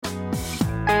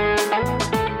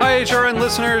HRN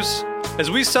listeners.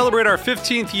 As we celebrate our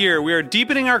 15th year, we are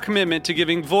deepening our commitment to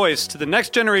giving voice to the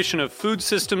next generation of food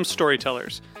systems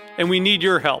storytellers, and we need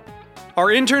your help. Our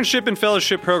internship and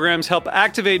fellowship programs help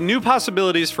activate new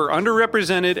possibilities for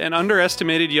underrepresented and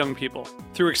underestimated young people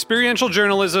through experiential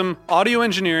journalism, audio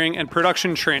engineering, and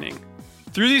production training.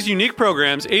 Through these unique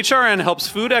programs, HRN helps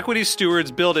food equity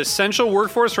stewards build essential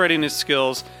workforce readiness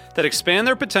skills that expand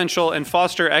their potential and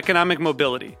foster economic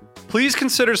mobility. Please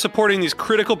consider supporting these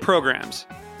critical programs.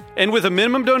 And with a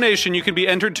minimum donation, you can be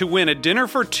entered to win a dinner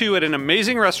for two at an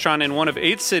amazing restaurant in one of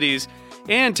 8 cities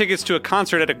and tickets to a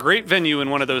concert at a great venue in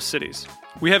one of those cities.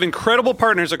 We have incredible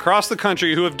partners across the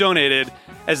country who have donated,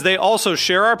 as they also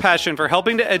share our passion for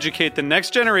helping to educate the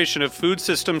next generation of food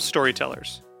systems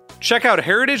storytellers. Check out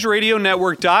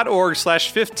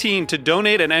heritageradionetwork.org/15 to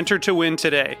donate and enter to win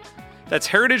today. That's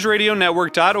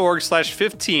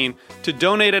heritageradionetwork.org/15 to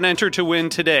donate and enter to win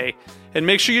today. And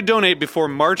make sure you donate before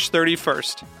March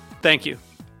 31st. Thank you.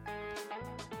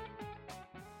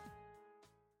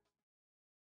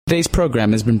 Today's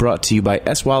program has been brought to you by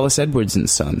S. Wallace Edwards &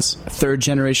 Sons,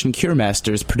 third-generation cure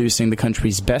masters producing the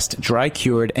country's best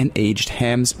dry-cured and aged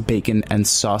hams, bacon, and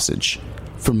sausage.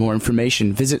 For more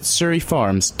information, visit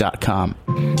surreyfarms.com.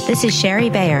 This is Sherry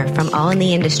Bayer from All in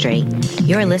the Industry.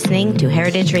 You're listening to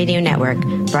Heritage Radio Network,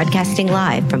 broadcasting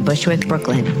live from Bushwick,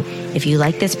 Brooklyn. If you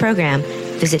like this program,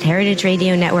 visit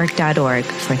heritageradionetwork.org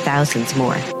for thousands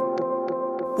more.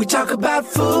 We talk about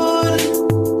food.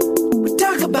 We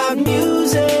talk about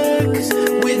music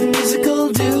with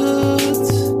musical dudes.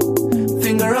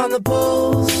 Finger on the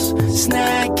pulse,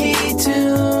 snacky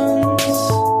tunes.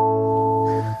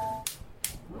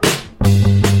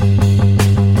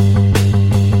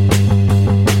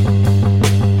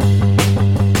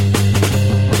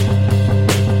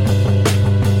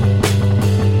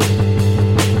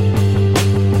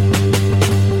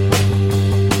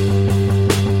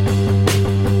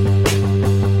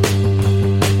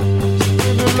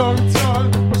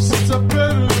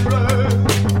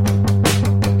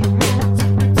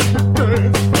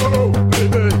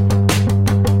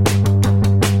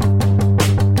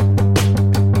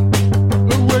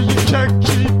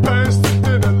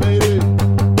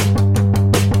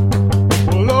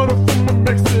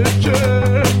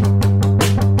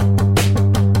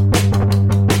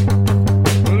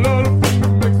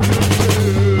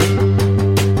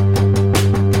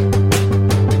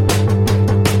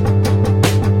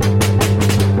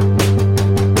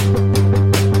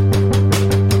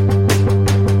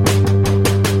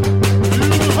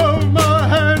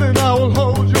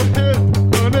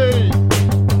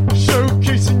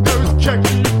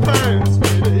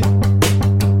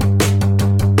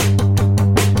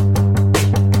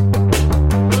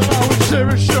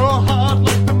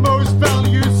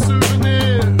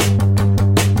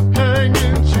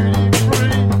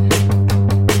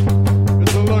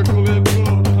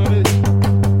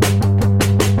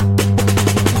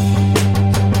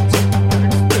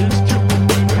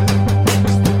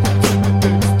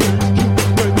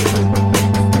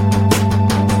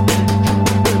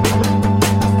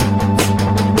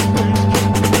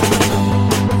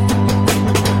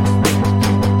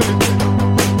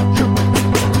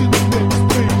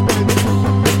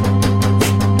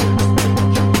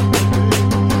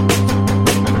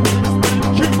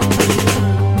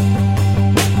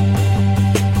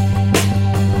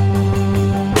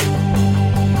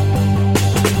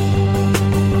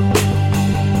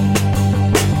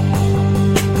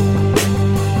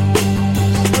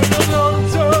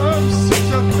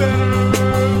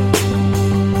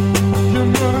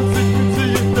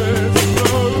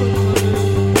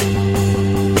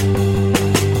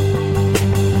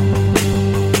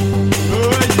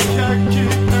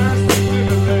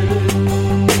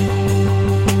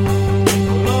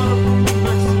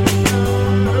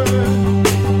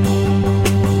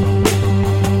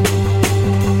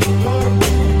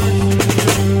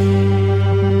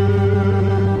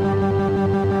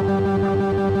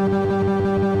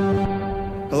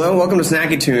 Welcome to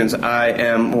Snacky Tunes. I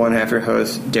am one half your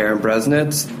host, Darren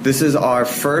Bresnitz. This is our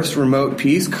first remote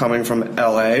piece coming from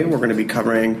LA. We're going to be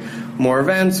covering more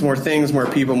events, more things, more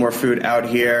people, more food out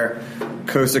here,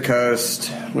 coast to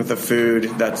coast, with the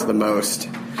food that's the most.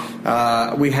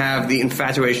 We have the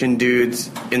Infatuation dudes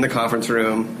in the conference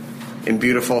room in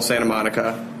beautiful Santa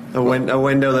Monica. A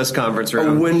windowless conference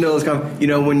room. You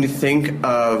know, when you think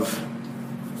of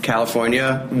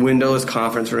California, windowless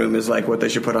conference room is like what they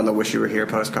should put on the Wish You Were Here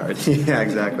postcards. Yeah,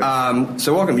 exactly.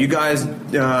 So welcome. You guys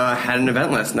had an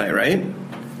event last night, right?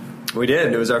 We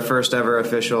did. It was our first ever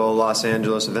official Los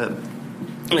Angeles event.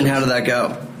 And how did that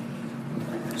go?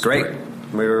 Great.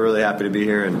 we were really happy to be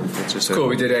here, and it's just cool.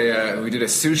 We did a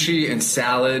sushi and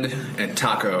salad and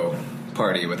taco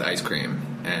party with ice cream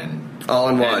and all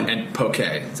in one and poke.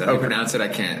 Is that how you pronounce it? I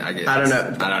don't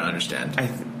know. I don't understand.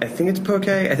 I think it's poke.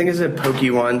 I think it's a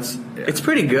pokey once. Yeah. It's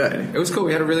pretty good. It was cool.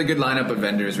 We had a really good lineup of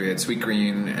vendors. We had Sweet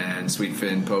Green and Sweet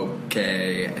Fin poke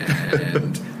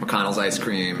and McConnell's ice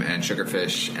cream and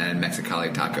Sugarfish and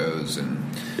Mexicali tacos and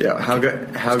how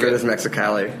good is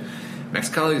Mexicali?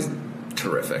 Mexicali is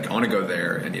terrific. I want to go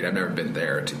there and eat. I've never been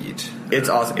there to eat. It's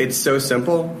awesome. It's so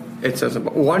simple.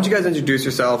 Why don't you guys introduce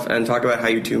yourself and talk about how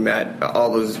you two met?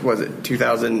 All those, was it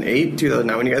 2008,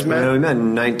 2009 when you guys met? We met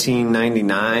in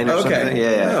 1999 or something.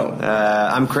 Yeah. Oh.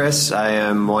 I'm Chris. I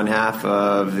am one half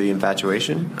of the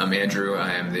Infatuation. I'm Andrew.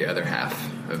 I am the other half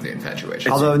of the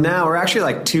Infatuation. Although now we're actually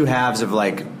like two halves of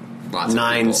like lots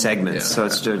 9 segments, yeah.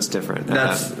 So it's different.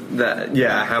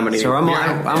 How many? So I'm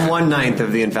 1/9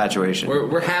 of the Infatuation.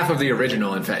 We're half of the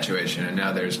original Infatuation, and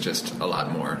now there's just a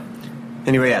lot more.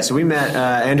 Anyway, yeah, so we met,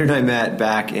 Andrew and I met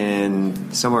back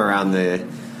in somewhere around the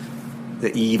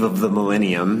eve of the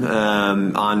millennium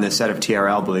on the set of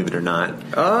TRL, believe it or not.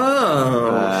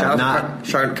 Oh,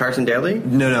 Carson Daly?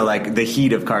 No, like the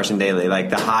heat of Carson Daly, like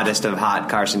the hottest of hot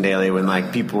Carson Daly, when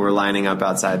like people were lining up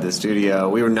outside the studio.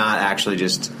 We were not actually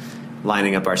just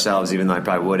lining up ourselves, even though I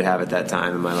probably would have at that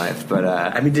time in my life. But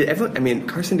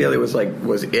Carson Daly was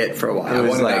it for a while.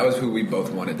 That was who we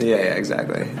both wanted to be. Yeah,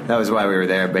 exactly. That was why we were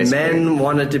there, basically. Men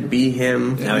wanted to be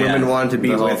him. Women wanted to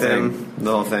be with him. The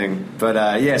whole thing.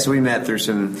 But so we met through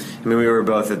we were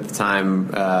both at the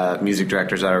time music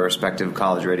directors at our respective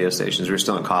college radio stations. We were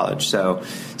still in college. So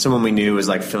someone we knew was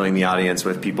like filling the audience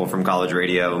with people from college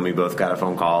radio, and we both got a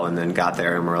phone call and then got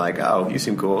there and we're like, oh, you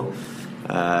seem cool.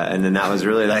 And then that was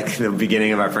really like the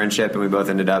beginning of our friendship, and we both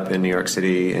ended up in New York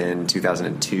City in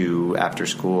 2002 after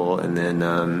school, and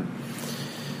then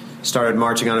started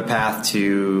marching on a path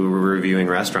to reviewing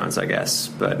restaurants, I guess,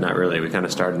 but not really. We kind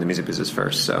of started in the music business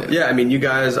first. So yeah, you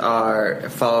guys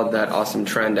followed that awesome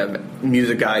trend of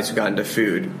music guys who got into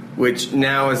food, which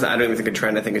now is, I don't even think a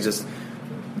trend. I think it's just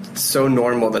so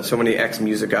normal that so many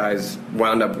ex-music guys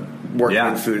wound up working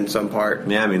in food in some part.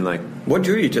 Yeah, what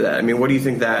drew you to that? What do you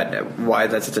think why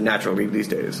that's such a natural leap these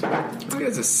days? I think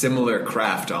it's a similar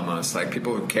craft almost. Like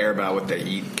people who care about what they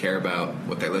eat, care about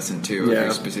what they listen to.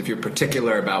 Yeah. If you're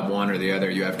particular about one or the other,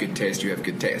 you have good taste,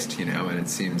 and it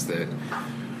seems that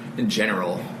in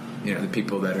general, the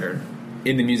people that are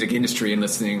in the music industry and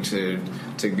listening to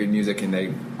good music, and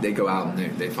they go out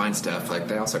and they find stuff, like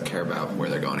they also care about where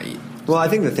they're going to eat. Well, I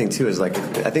think the thing too is I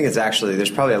think it's actually,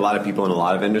 there's probably a lot of people in a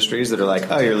lot of industries that are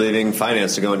like, oh, you're leaving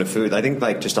finance to go into food. I think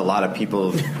just a lot of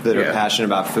people that are passionate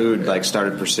about food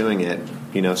started pursuing it,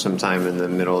 sometime in the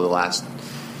middle of the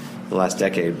last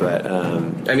decade. But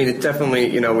it's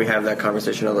definitely, we have that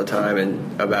conversation all the time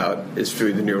and about is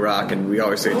food the new rock, and we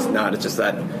always say it's not. It's just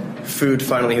that food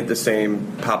finally hit the same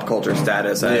pop culture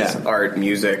status as art,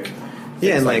 music.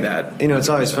 Yeah, and that. It's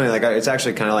always funny. It's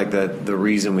actually kind of like the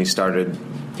reason we started,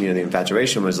 the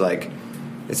Infatuation was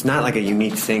it's not like a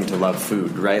unique thing to love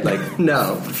food, right?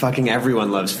 No, fucking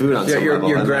everyone loves food on some level.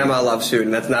 Your grandma loves food,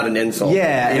 and that's not an insult.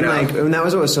 Yeah, and that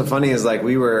was what was so funny is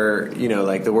we were,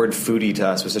 the word foodie to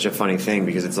us was such a funny thing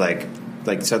because it's like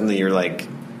suddenly you're like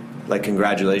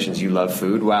congratulations, you love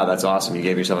food. Wow, that's awesome. You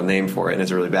gave yourself a name for it, and it's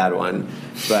a really bad one.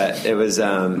 But it was,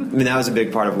 that was a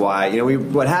big part of why.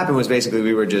 What happened was basically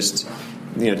we were just,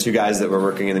 two guys that were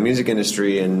working in the music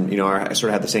industry, and I sort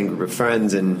of had the same group of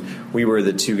friends, and we were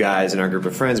the two guys in our group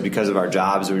of friends because of our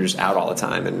jobs. We were just out all the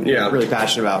time, and we were really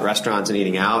passionate about restaurants and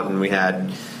eating out, and we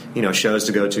had shows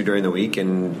to go to during the week,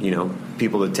 and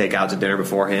people to take out to dinner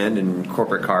beforehand, and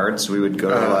corporate cards. We would go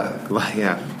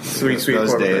to sweet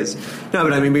those corporate days. No,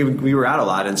 but we were out a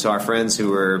lot, and so our friends who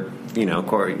were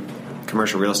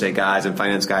commercial real estate guys and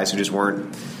finance guys who just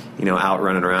weren't out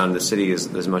running around the city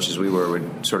as much as we were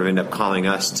would sort of end up calling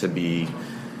us to be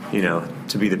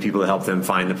the people that help them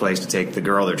find the place to take the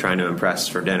girl they're trying to impress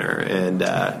for dinner. And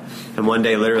one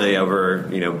day, literally over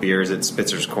beers at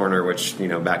Spitzer's Corner, which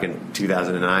back in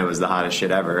 2009 was the hottest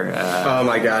shit ever. Oh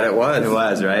my God, it was. It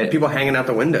was, right? People hanging out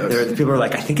the windows. People were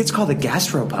like, I think it's called the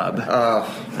Gastropub.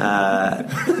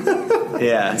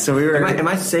 Yeah. So we were. Am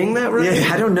I saying that right?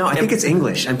 Yeah, I don't know. I think it's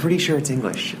English. I'm pretty sure it's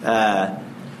English.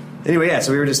 Anyway,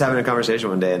 so we were just having a conversation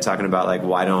one day and talking about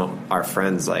why don't our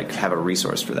friends have a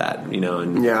resource for that,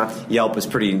 and Yelp was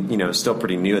pretty, still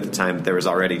pretty new at the time, but there was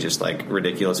already just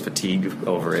ridiculous fatigue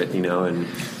over it, and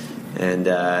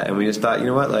we just thought,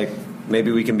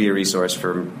 maybe we can be a resource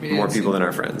for more people than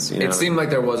our friends. It seemed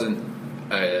like there wasn't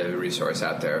a resource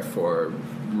out there for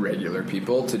regular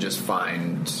people to just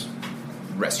find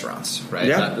restaurants, right?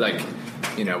 Yeah.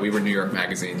 we were New York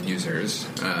Magazine users,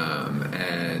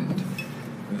 and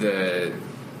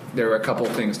there were a couple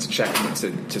things to check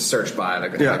to search by,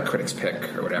 like critics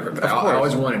pick or whatever. But I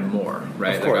always wanted more,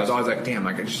 right? Like, I was always like, damn,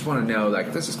 like I just want to know,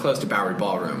 like, this is close to Bowery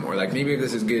Ballroom, or like maybe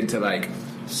this is good to like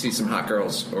see some hot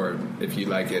girls, or if you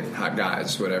like it, hot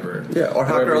guys, whatever. Yeah, or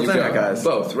hot girls and hot guys.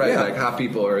 Both, right? Yeah. Like hot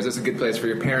people, or is this a good place for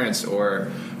your parents, or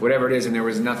whatever it is. And there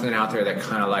was nothing out there that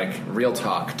kind of like real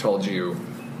talk told you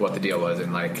what the deal was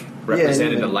and like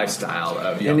represented the lifestyle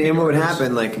of young and what would viewers.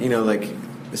 happen, like, like,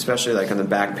 especially like on the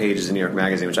back pages of New York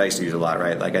Magazine, which I used to use a lot,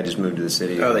 right? Like I just moved to the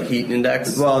city. Oh, the heat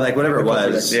index? Well, like whatever it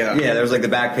was. Yeah, there was like the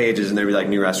back pages, and there'd be like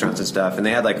new restaurants and stuff, and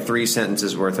they had like 3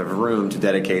 sentences worth of room to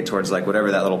dedicate towards like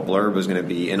whatever that little blurb was going to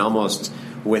be, and almost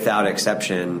without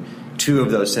exception, 2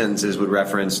 of those sentences would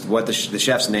reference what the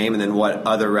chef's name and then what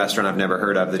other restaurant I've never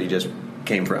heard of that he just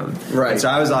came from. Right. And so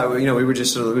I was like, we would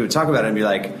just we would talk about it and be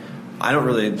like, I don't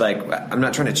really I'm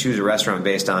not trying to choose a restaurant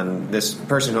based on this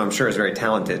person who I'm sure is very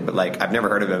talented, but like I've never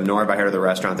heard of him, nor have I heard of the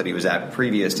restaurant that he was at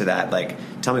previous to that. Like,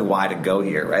 tell me why to go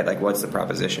here, right? Like, what's the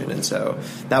proposition? And so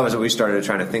that was what we started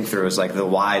trying to think through, is like the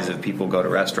whys of people go to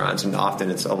restaurants, and often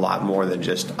it's a lot more than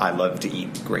just I love to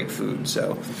eat great food.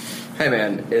 So, hey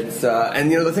man, it's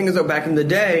and the thing is though, back in the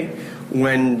day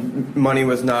when money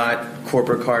was not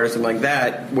corporate card or something like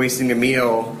that, wasting a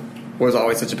meal was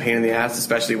always such a pain in the ass,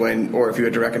 especially or if you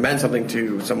had to recommend something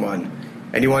to someone,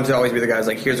 and you wanted to always be the guy who's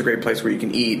like, here's a great place where you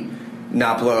can eat,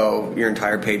 not blow your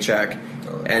entire paycheck,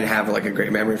 and have like a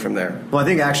great memory from there. Well, I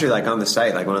think actually, like on the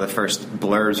site, like one of the first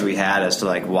blurbs we had as to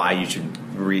like why you should,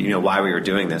 why we were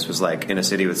doing this was like, in a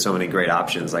city with so many great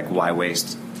options, like why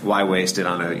waste it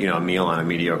on a meal on a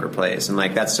mediocre place, and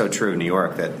like that's so true in New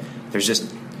York that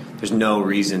there's no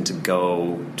reason to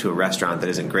go to a restaurant that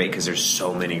isn't great because there's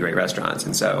so many great restaurants.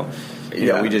 And so,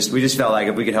 we just felt like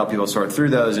if we could help people sort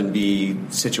through those and be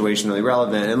situationally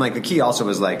relevant, and like the key also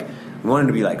was like we wanted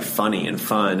to be like funny and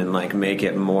fun and like make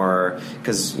it more,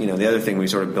 because the other thing we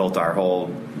sort of built our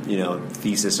whole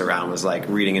thesis around was like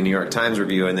reading a New York Times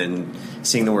review and then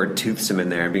seeing the word toothsome in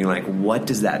there and being like, what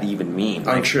does that even mean?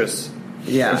 Like, unctuous.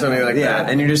 Yeah, or something like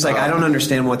that. And you're just like, I don't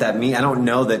understand what that means. I don't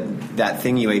know that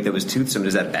thing you ate that was toothsome.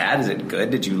 Is that bad? Is it good?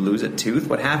 Did you lose a tooth?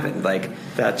 What happened? Like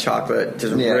that chocolate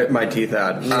just ripped my teeth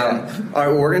out. Yeah. All right,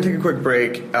 well, we're gonna take a quick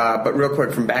break, but real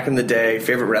quick, from back in the day,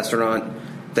 favorite restaurant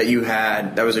that you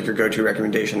had that was like your go-to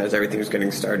recommendation as everything was getting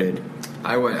started.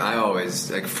 I always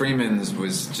like Freeman's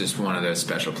was just one of those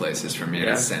special places for me.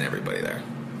 I sent everybody there.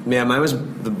 Yeah, mine was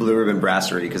the Blue Ribbon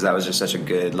Brasserie, because that was just such a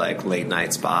good like late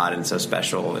night spot and so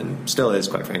special, and still is,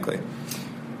 quite frankly.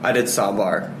 I did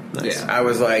Sambar. Nice. Yeah. I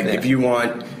was like, if you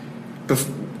want,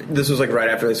 this was like right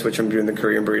after they switched from doing the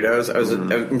Korean burritos.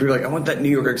 When people were like, I want that New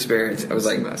York experience. I was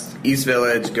like, East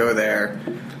Village, go there.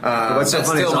 What's so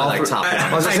funny is all like top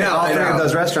down. all 3 of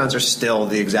those restaurants are still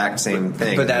the exact same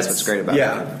thing. But that's what's great about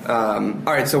it.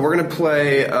 All right, so we're gonna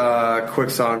play a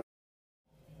quick song.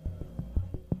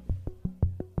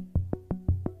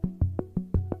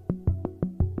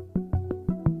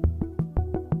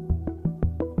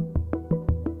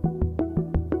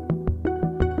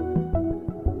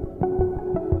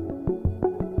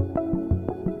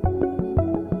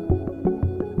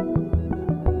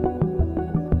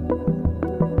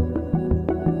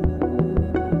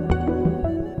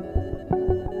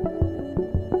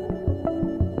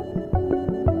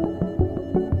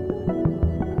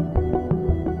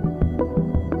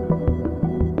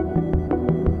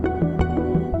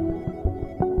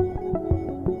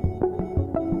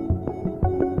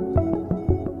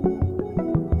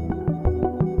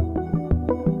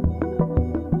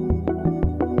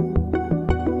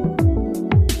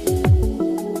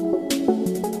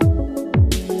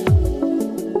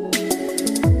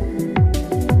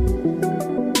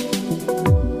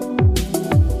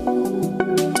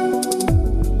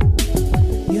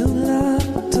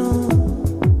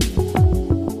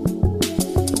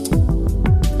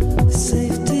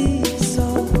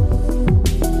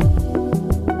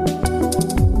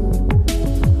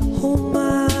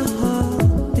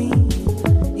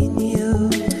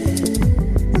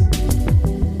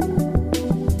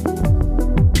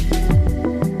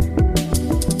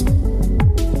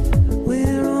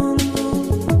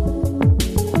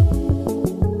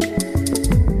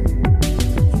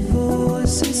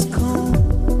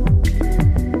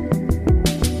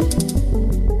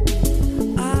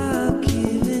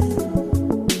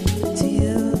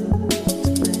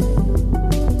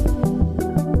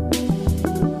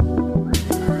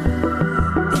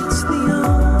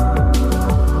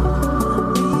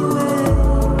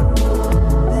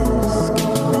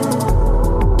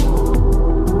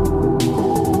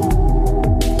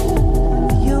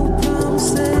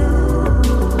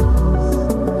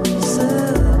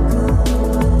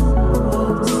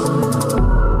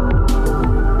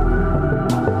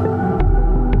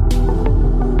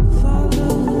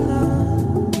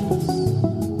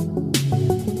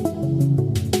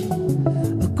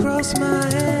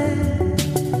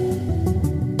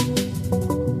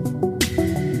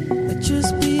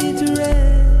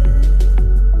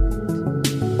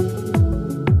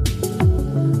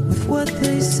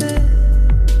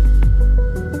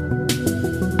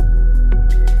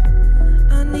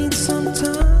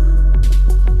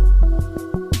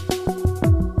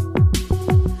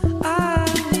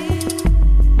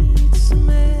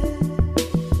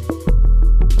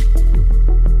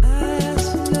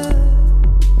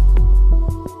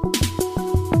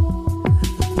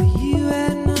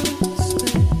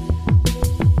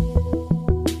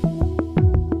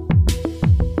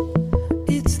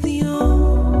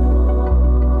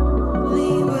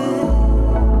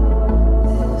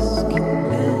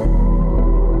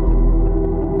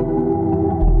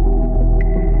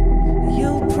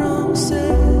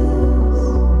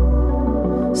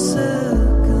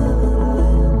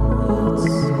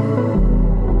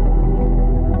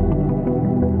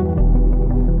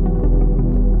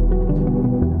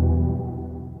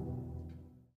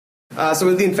 So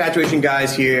with the Infatuation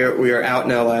guys here, we are out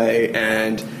in LA,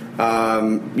 and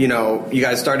you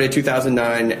guys started in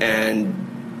 2009,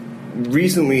 and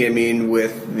recently,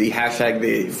 with the hashtag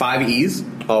the 5 E's,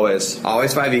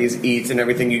 always 5 E's, eats and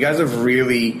everything. You guys have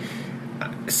really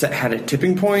had a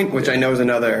tipping point, which I know is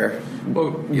another.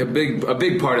 Well, a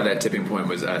big part of that tipping point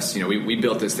was us. We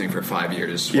built this thing for 5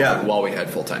 years while we had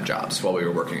full-time jobs, while we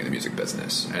were working in the music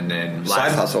business, and then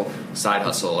side hustle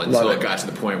until it got to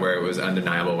the point where it was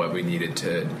undeniable what we needed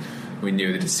to. We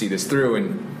knew that to see this through,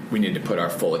 and we needed to put our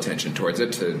full attention towards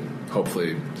it to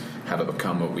hopefully have it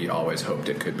become what we always hoped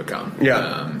it could become.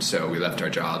 Yeah. So we left our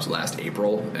jobs last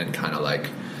April and kind of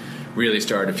really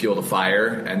started to fuel the fire,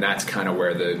 and that's kind of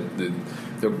where the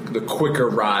quicker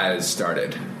rise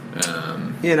started.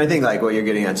 And I think what you're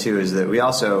getting at too is that we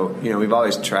also, we've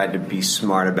always tried to be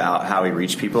smart about how we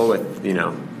reach people with, we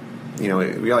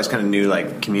always kind of knew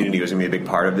community was going to be a big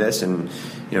part of this, and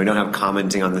we don't have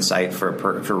commenting on the site for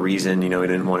a reason. We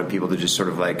didn't want people to just sort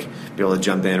of be able to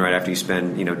jump in right after you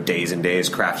spend days and days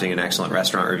crafting an excellent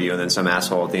restaurant review, and then some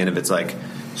asshole at the end of it's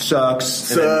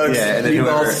sucks. And then you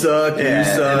all suck. You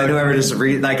suck. And then whoever just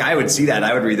read, I would see that.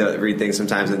 I would read things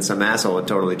sometimes, and some asshole would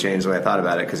totally change the way I thought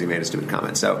about it because he made a stupid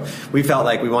comment. So we felt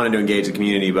like we wanted to engage the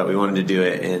community, but we wanted to do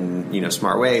it in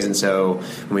smart ways. And so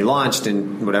when we launched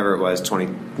in whatever it was,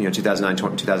 2009,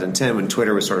 2010, when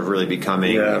Twitter was sort of really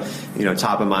becoming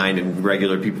top of mind and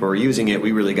regular people were using it,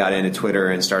 we really got into Twitter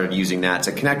and started using that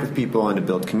to connect with people and to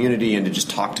build community and to just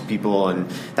talk to people. And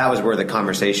that was where the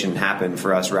conversation happened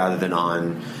for us rather than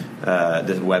on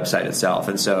the website itself.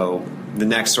 And so the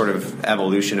next sort of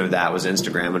evolution of that was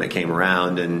Instagram when it came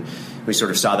around, and we sort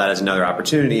of saw that as another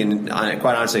opportunity, and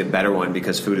quite honestly a better one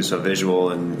because food is so visual,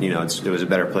 and it was a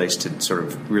better place to sort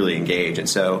of really engage. And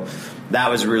so that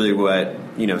was really what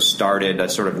started a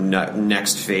sort of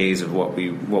next phase of what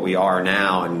we are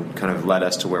now, and kind of led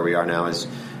us to where we are now. Is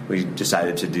we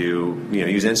decided to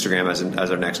use Instagram as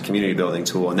our next community building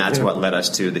tool, and that's what led us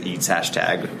to the Eats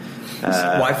hashtag.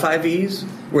 Why 5 E's?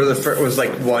 Where the first was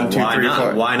 1, 2, 3,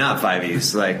 4. Why not 5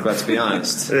 E's? Let's be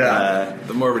honest.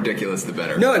 The more ridiculous, the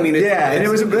better. No, and it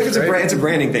was it's a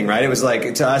branding thing, right? It was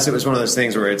to us, it was one of those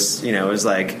things where it's it was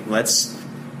let's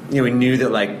we knew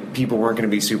that people weren't going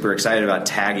to be super excited about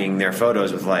tagging their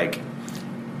photos with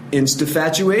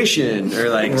Infatuation or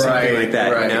something like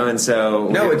that, right. And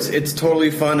so it's totally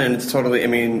fun, and it's totally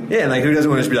and who doesn't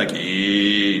want to just be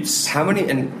Eats? How many,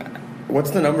 and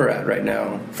what's the number at right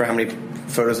now for how many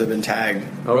photos have been tagged?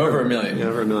 Over 1 million. Yeah,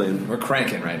 over 1 million. We're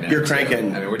cranking right now. You're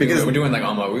cranking. We're doing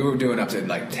almost. We were doing up to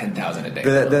 10,000 a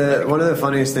day. One of the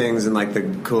funniest things and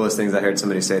the coolest things I heard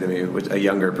somebody say to me, a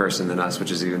younger person than us,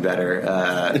 which is even better,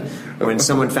 when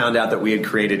someone found out that we had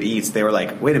created Eats, they were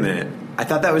like, "Wait a minute, I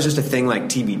thought that was just a thing like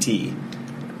TBT."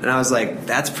 And I was like,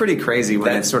 that's pretty crazy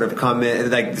when it's sort of come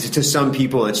in. To some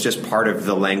people, it's just part of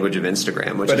the language of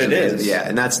Instagram, which is amazing. Yeah,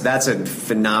 and that's a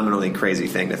phenomenally crazy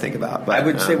thing to think about. But I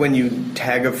would say when you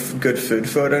tag a good food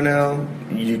photo now,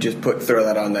 you just throw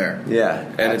that on there. Yeah,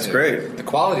 and it's great. The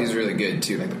quality is really good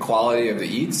too. The quality of the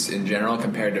Eats in general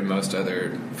compared to most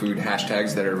other food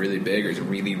hashtags that are really big is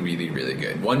really, really, really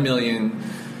good. 1 million.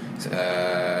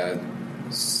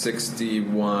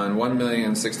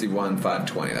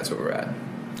 1,061,520. That's what we're at.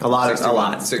 A lot. It's a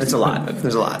lot. There's a lot.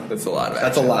 That's a lot. That's a lot.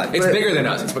 That's a lot. It's bigger than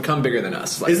us. It's become bigger than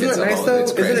us. Isn't it nice though?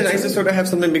 Isn't it nice to sort of have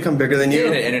something become bigger than you?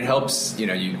 Yeah, and it helps.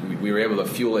 We were able to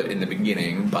fuel it in the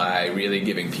beginning by really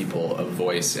giving people a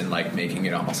voice and making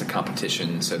it almost a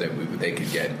competition so that they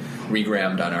could get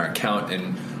regrammed on our account.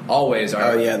 And always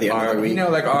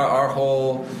our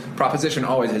whole proposition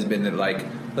always has been that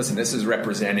listen, this is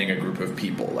representing a group of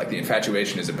people. The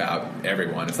Infatuation is about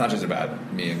everyone. It's not just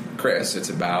about me and Chris. It's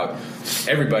about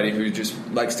everybody who just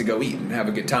likes to go eat and have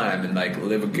a good time and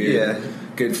live a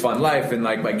good fun life. And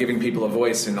by giving people a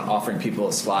voice and offering people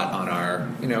a slot on our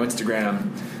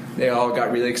Instagram, they all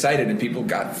got really excited and people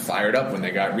got fired up when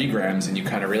they got regrams, and you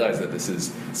kind of realize that this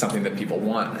is something that people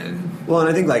want. And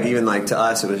I think even to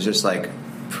us, it was just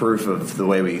proof of the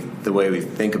way we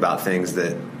think about things,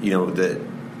 that that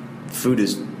food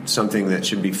is something that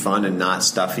should be fun and not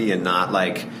stuffy and not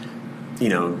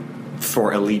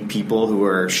for elite people who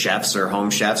are chefs or home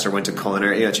chefs or went to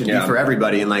culinary. It should be for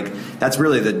everybody, and that's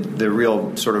really the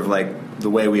real sort of the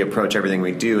way we approach everything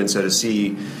we do. And so to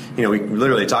see, we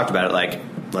literally talked about it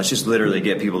let's just literally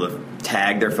get people to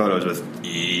tag their photos with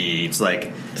Eats.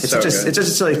 It's just a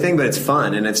silly thing, but it's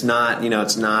fun, and it's not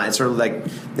it's sort of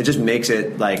it just makes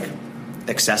it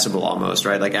accessible almost,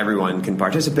 right? Everyone can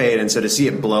participate, and so to see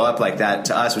it blow up like that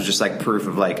to us was just proof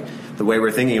of the way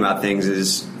we're thinking about things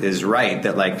is right,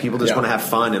 that people just want to have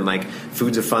fun, and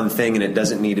food's a fun thing, and it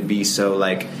doesn't need to be so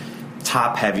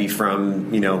top heavy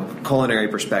from, culinary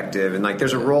perspective. And like,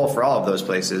 there's a role for all of those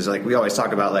places. Like we always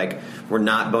talk about, like, we're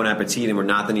not Bon Appetit and we're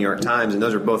not the New York Times. And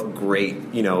those are both great,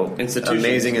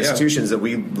 amazing institutions that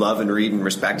we love and read and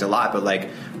respect a lot. But like,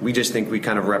 we just think we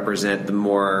kind of represent the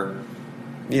more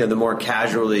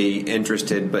casually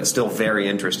interested, but still very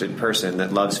interested person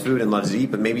that loves food and loves to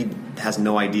eat, but maybe has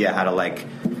no idea how to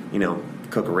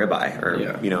cook a ribeye or,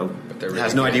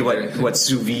 has no idea what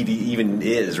sous vide even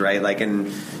is, right? Like,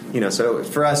 and, so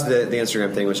for us, the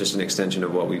Instagram thing was just an extension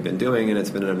of what we've been doing, and it's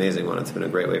been an amazing one. It's been a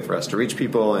great way for us to reach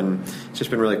people, and it's just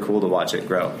been really cool to watch it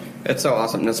grow. It's so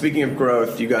awesome. Now, speaking of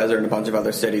growth, you guys are in a bunch of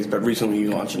other cities, but recently you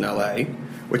launched in LA,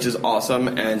 which is awesome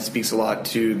and speaks a lot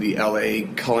to the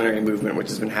LA culinary movement, which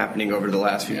has been happening over the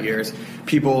last few years.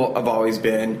 People have always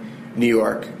been New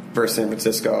York versus San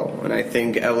Francisco, and I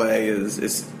think LA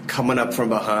is coming up from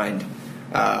behind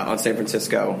on San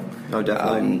Francisco. Oh,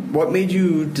 definitely. What made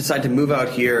you decide to move out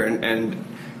here, and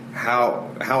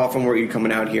how often were you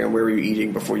coming out here, and where were you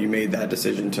eating before you made that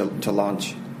decision to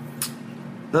launch?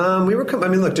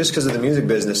 Just because of the music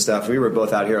business stuff, we were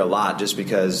both out here a lot just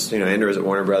because, Andrew was at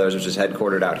Warner Brothers, which is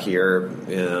headquartered out here.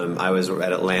 I was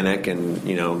at Atlantic, and,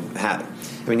 you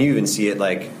even see it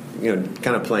like,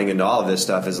 kind of playing into all of this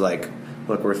stuff is like,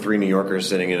 look, we're three New Yorkers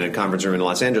sitting in a conference room in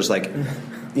Los Angeles, like,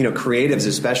 creatives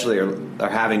especially are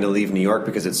having to leave New York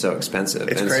because it's so expensive.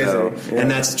 It's and crazy.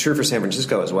 And that's true for San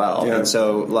Francisco as well. Yeah. And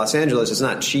so Los Angeles is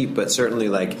not cheap, but certainly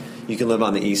like you can live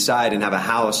on the east side and have a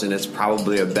house, and it's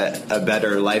probably a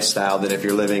better lifestyle than if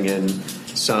you're living in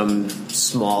some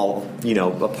small,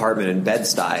 apartment in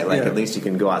Bed-Stuy. Like at least you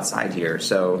can go outside here.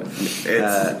 So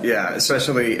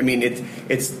especially,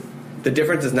 it's the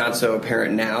difference is not so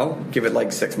apparent now. Give it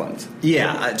like 6 months.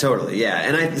 Yeah, totally. Yeah.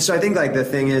 And I think like the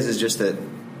thing is just that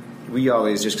we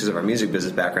always, just because of our music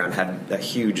business background, had a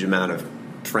huge amount of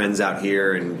friends out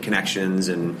here and connections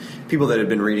and people that had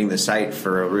been reading the site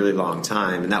for a really long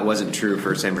time. And that wasn't true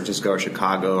for San Francisco or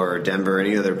Chicago or Denver or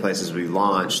any other places we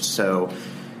launched. So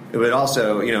it would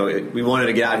also, we wanted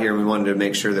to get out here and we wanted to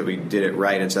make sure that we did it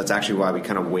right. And so that's actually why we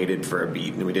kind of waited for a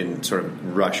beat and we didn't sort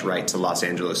of rush right to Los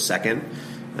Angeles second,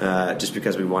 just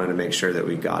because we wanted to make sure that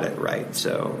we got it right.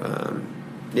 So,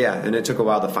 and it took a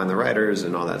while to find the writers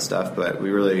and all that stuff, but we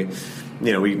really,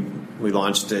 we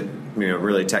launched it,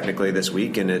 really technically this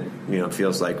week, and it,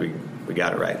 feels like we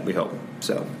got it right. We hope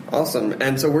so. Awesome.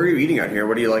 And so, where are you eating out here?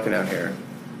 What are you liking out here?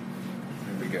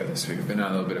 Here we go this week. We've been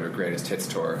on a little bit of a greatest hits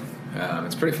tour.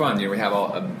 It's pretty fun. We have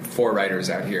all 4 writers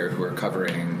out here who are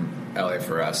covering LA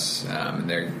for us, and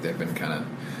they've been kind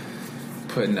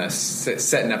of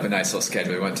setting up a nice little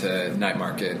schedule. We went to Night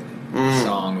Market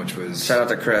Song, which was... Shout out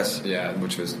to Chris. Yeah,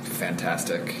 which was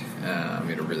fantastic. We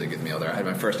had a really good meal there. I had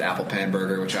my first apple pan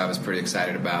burger, which I was pretty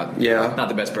excited about. Yeah. Not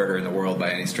the best burger in the world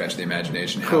by any stretch of the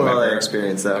imagination. Cool However, LA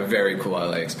experience, though. A very cool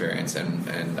LA experience,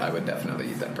 and I would definitely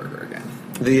eat that burger again.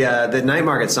 The Night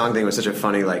Market Song thing was such a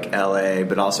funny, like, LA,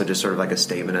 but also just sort of like a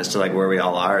statement as to, like, where we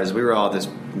all are. As we were all at this,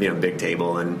 big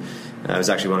table, and it was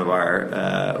actually one of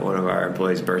our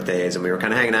employees' birthdays, and we were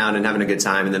kind of hanging out and having a good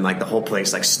time, and then, like, the whole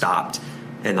place, like, stopped,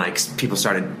 and, like, people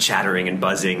started chattering and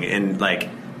buzzing, and, like,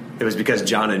 it was because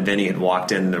John and Vinny had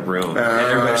walked in the room, and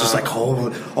everybody was just like,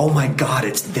 oh my God,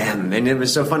 it's them. And it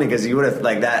was so funny because you would have,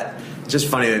 like, that... It's just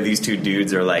funny that these two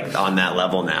dudes are, like, on that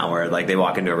level now where, like, they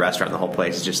walk into a restaurant and the whole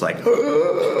place is just like...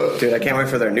 Dude, I can't wait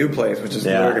for their new place, which is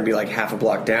literally going to be, like, half a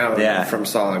block down from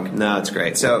Song. No, it's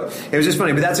great. So it was just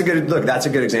funny, but that's a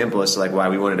good example as to, like, why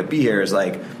we wanted to be here is,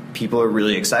 like, people are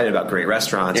really excited about great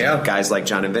restaurants. Yeah. And guys like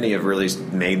John and Vinny have really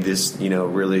made this,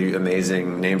 really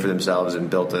amazing name for themselves and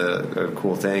built a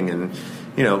cool thing. And,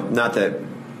 not that...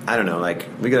 I don't know, like,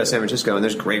 we go to San Francisco, and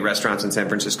there's great restaurants in San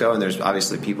Francisco, and there's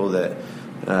obviously people that,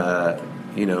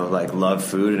 like, love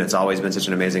food, and it's always been such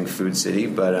an amazing food city,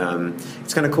 but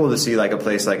it's kind of cool to see, like, a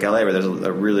place like LA where there's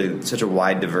a really, such a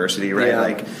wide diversity, right? Yeah.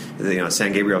 Like,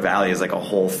 San Gabriel Valley is, like, a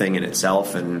whole thing in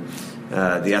itself, and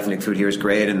the ethnic food here is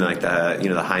great, and, like,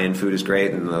 the high-end food is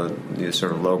great, and the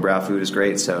sort of lowbrow food is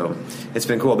great, so it's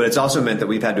been cool, but it's also meant that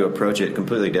we've had to approach it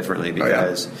completely differently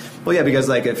because, because,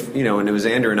 like, if, when it was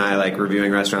Andrew and I, like,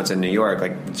 reviewing restaurants in New York,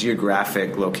 like,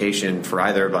 geographic location for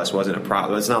either of us wasn't a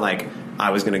problem. It's not like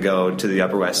I was going to go to the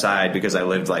Upper West Side because I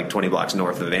lived, like, 20 blocks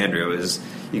north of Andrew. It was,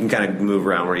 you can kind of move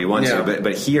around where you want to,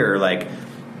 but here, like,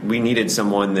 we needed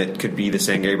someone that could be the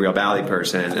San Gabriel Valley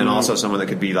person and also someone that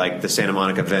could be, like, the Santa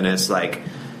Monica, Venice, like,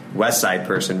 West Side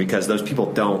person, because those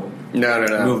people don't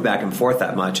move back and forth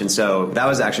that much. And so that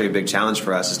was actually a big challenge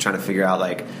for us, is trying to figure out,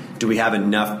 like, do we have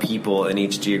enough people in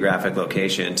each geographic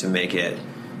location to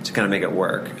kind of make it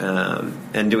work?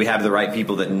 And do we have the right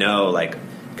people that know, like,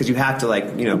 because you have to,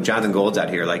 like, Jonathan Gold's out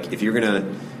here, like, if you're going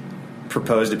to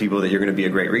propose to people that you're going to be a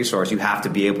great resource, you have to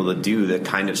be able to do the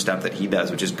kind of stuff that he does,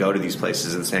 which is go to these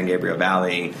places in the San Gabriel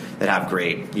Valley that have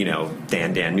great,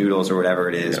 Dan noodles or whatever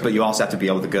it is. Yeah. But you also have to be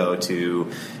able to go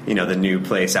to, the new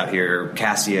place out here,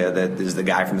 Cassia, that is the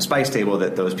guy from the Spice Table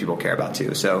that those people care about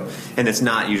too. So, and it's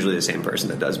not usually the same person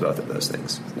that does both of those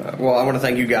things. Well, I want to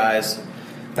thank you guys.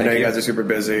 I know you guys are super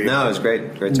busy. No, it was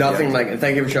great. Nothing like.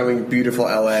 Thank you for showing beautiful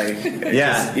LA.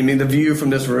 Yeah, the view from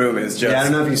this room is just. Yeah, I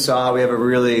don't know if you saw. We have a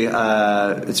really,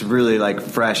 it's really like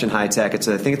fresh and high tech.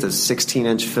 I think it's a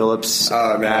 16-inch Philips.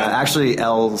 Oh man, actually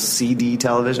LCD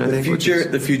television. The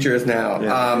future is now.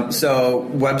 Yeah. So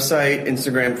website,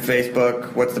 Instagram,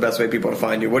 Facebook. What's the best way people to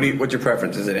find you? What's your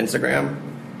preference? Is it Instagram?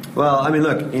 Well, I mean,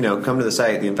 look, come to the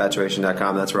site,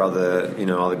 theinfatuation.com. That's where all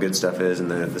the, all the good stuff is and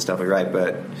the stuff we write.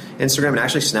 But Instagram and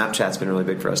actually Snapchat's been really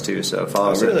big for us too. So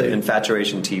follow us at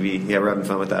Infatuation TV. Yeah, we're having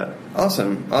fun with that.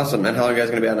 Awesome. And how long are you guys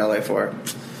going to be out in LA for?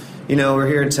 We're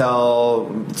here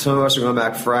until some of us are going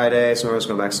back Friday, some of us are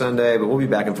going back Sunday, but we'll be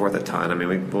back and forth a ton. I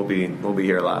mean, we'll be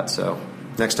here a lot. So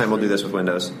next time we'll do this with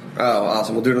Windows. Oh,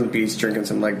 awesome. We'll do it on the beach, drinking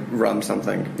some rum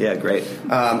something. Yeah, great.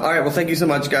 All right. Well, thank you so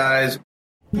much, guys.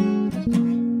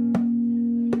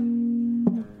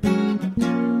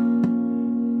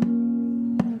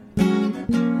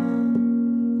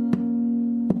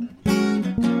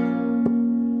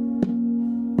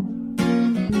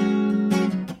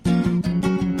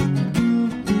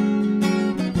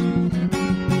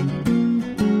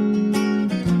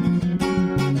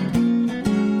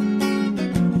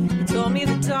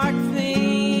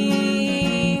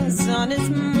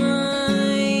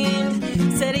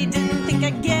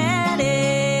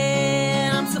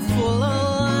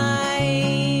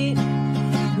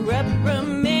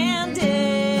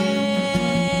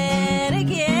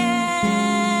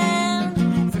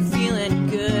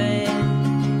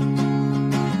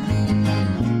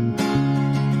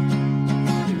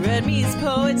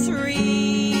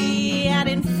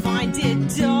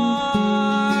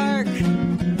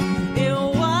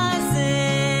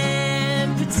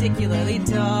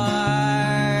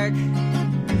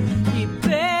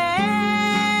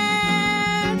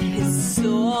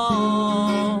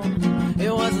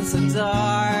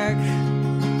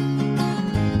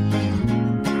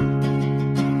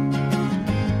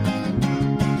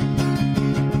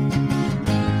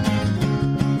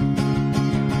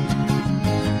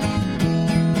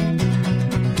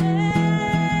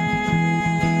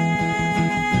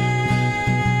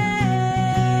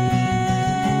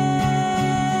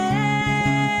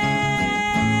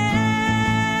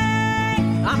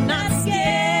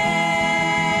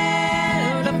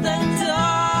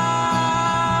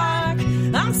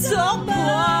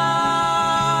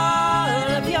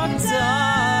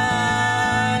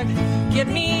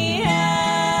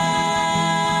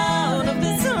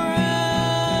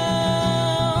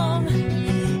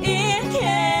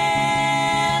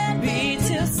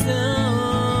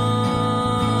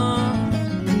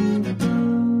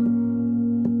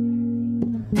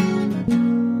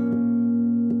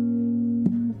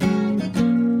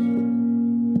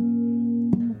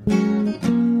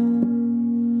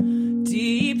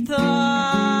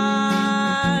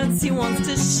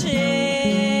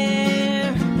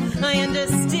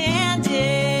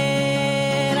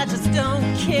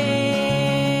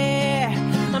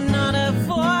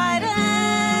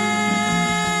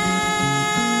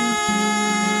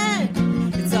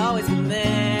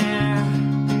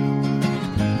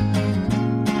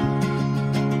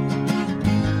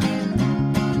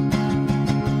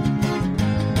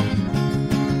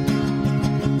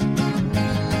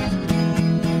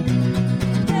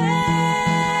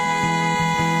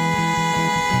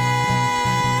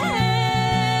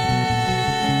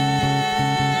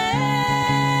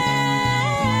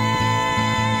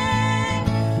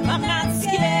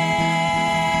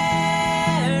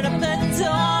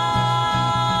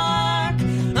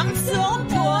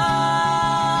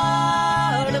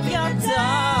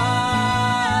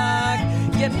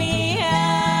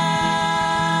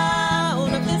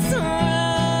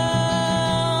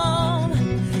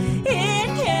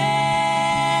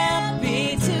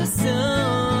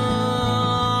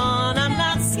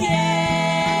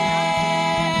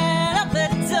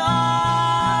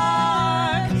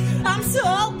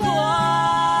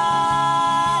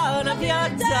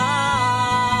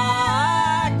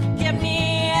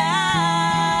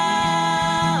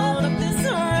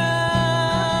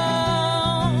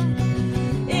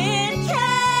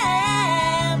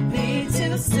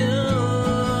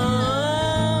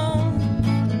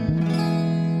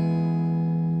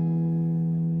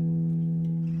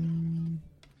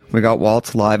 We got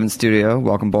WALTZ live in studio.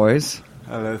 Welcome, boys.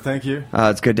 Hello, thank you.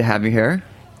 It's good to have you here.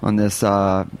 on this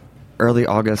early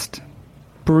August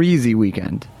breezy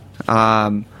weekend.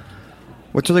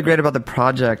 What's really great about the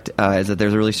project is that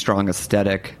there's a really strong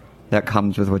aesthetic that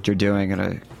comes with what you're doing, and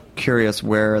I'm curious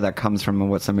where that comes from and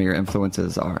what some of your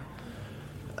influences are.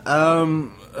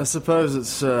 I suppose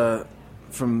it's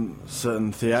from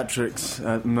certain theatrics.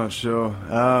 I'm not sure.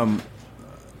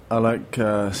 I like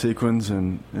sequins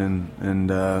and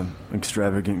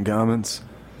extravagant garments,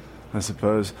 I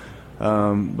suppose.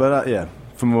 But yeah,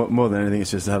 for more than anything,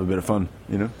 it's just to have a bit of fun,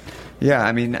 you know? Yeah,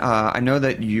 I mean, I know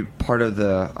that part of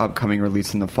the upcoming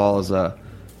release in the fall is a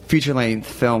feature-length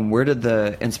film. Where did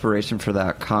the inspiration for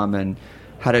that come, and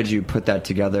how did you put that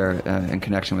together in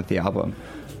connection with the album?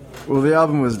 Well, the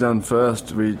album was done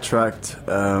first. We tracked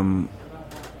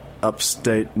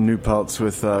upstate New Paltz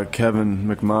with Kevin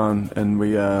McMahon, and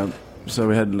we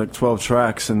had like 12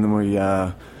 tracks, and then we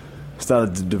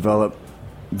started to develop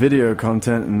video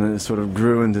content, and then it sort of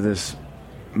grew into this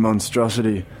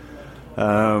monstrosity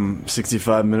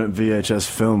 65-minute VHS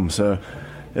film. So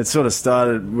it sort of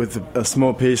started with a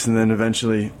small piece, and then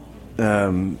eventually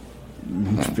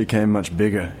became much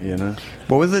bigger, you know.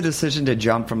 What was the decision to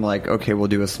jump from like, okay, we'll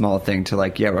do a small thing, to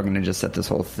like, yeah, we're going to just set this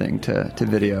whole thing to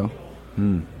video?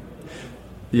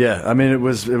 Yeah, I mean, it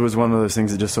was one of those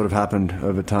things that just sort of happened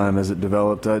over time as it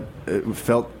developed. It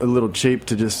felt a little cheap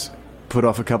to just put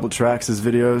off a couple tracks as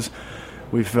videos.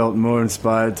 We felt more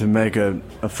inspired to make a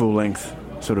full-length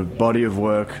sort of body of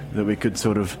work that we could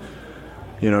sort of,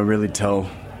 you know, really tell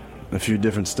a few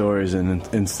different stories in,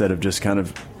 instead of just kind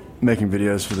of making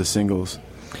videos for the singles.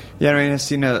 Yeah, I mean, I've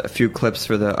seen a few clips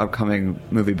for the upcoming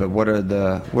movie, but what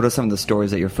are some of the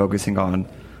stories that you're focusing on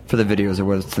for the videos, or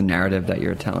what's the narrative that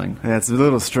you're telling? Yeah, it's a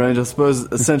little strange. I suppose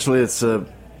essentially it's a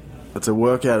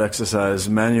workout exercise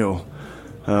manual,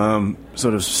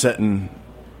 sort of set in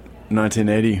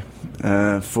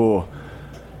 1984.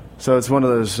 So it's one of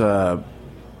those sort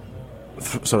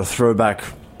of throwback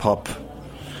pop.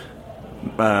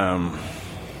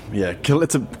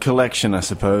 It's a collection, I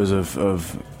suppose, of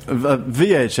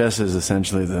VHS is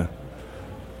essentially the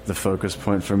focus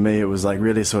point for me. It was like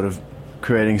really sort of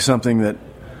creating something that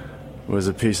was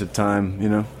a piece of time, you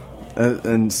know,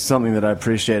 and something that I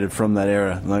appreciated from that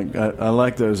era. Like I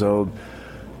like those old,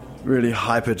 really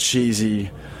hyper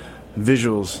cheesy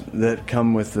visuals that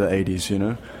come with the 80s, you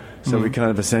know. So we kind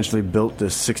of essentially built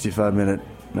this 65-minute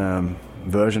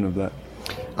version of that.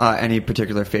 Any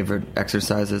particular favorite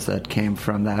exercises that came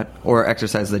from that, or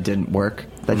exercises that didn't work,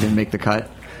 that didn't make the cut?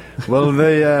 Well,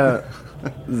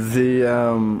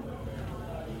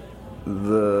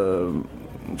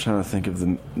 I'm trying to think of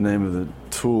the name of the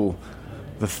tool.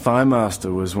 The Thigh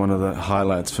Master was one of the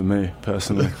highlights for me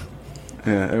personally.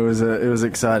 Yeah, it was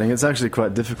exciting. It's actually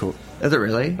quite difficult. Is it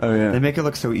really? Oh yeah. They make it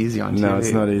look so easy on TV. No,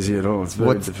 it's not easy at all. It's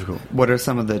very difficult. What are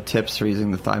some of the tips for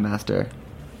using the Thigh Master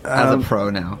as a pro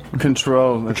now?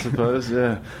 Control, I suppose.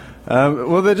 Yeah.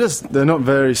 Well, they're not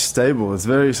very stable. It's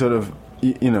very sort of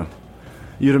you know.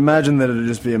 You'd imagine that it'd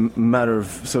just be a matter of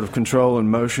sort of control and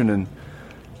motion, and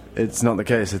it's not the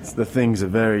case. The things are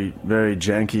very, very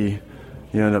janky.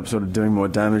 You end up sort of doing more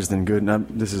damage than good. Now,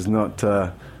 this is not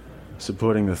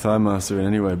supporting the Thigh Master in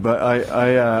any way, but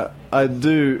I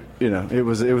do, you know, it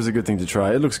was a good thing to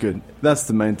try. It looks good. That's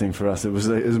the main thing for us. It was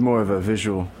more of a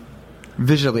visual.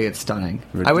 Visually, it's stunning.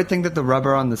 I would think that the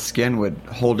rubber on the skin would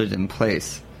hold it in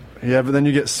place. Yeah, but then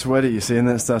you get sweaty, you see, and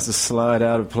then it starts to slide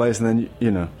out of place, and then you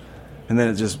know, and then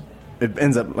it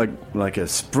ends up like a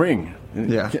spring.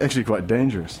 Yeah, actually quite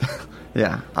dangerous.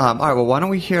 Yeah. All right. Well, why don't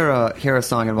we hear a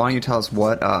song, and why don't you tell us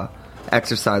what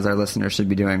exercise our listeners should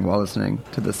be doing while listening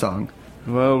to the song?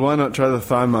 Well, why not try the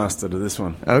Thigh Master to this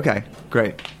one? Okay,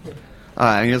 great.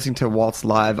 And you're listening to WALTZ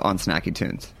live on Snacky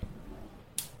Tunes.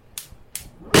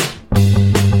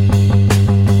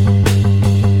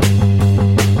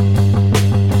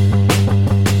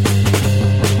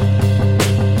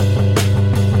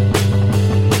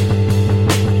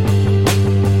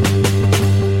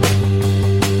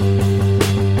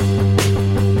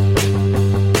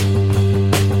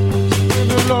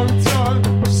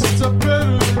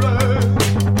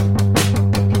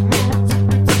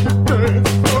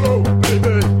 Oh,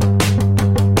 baby.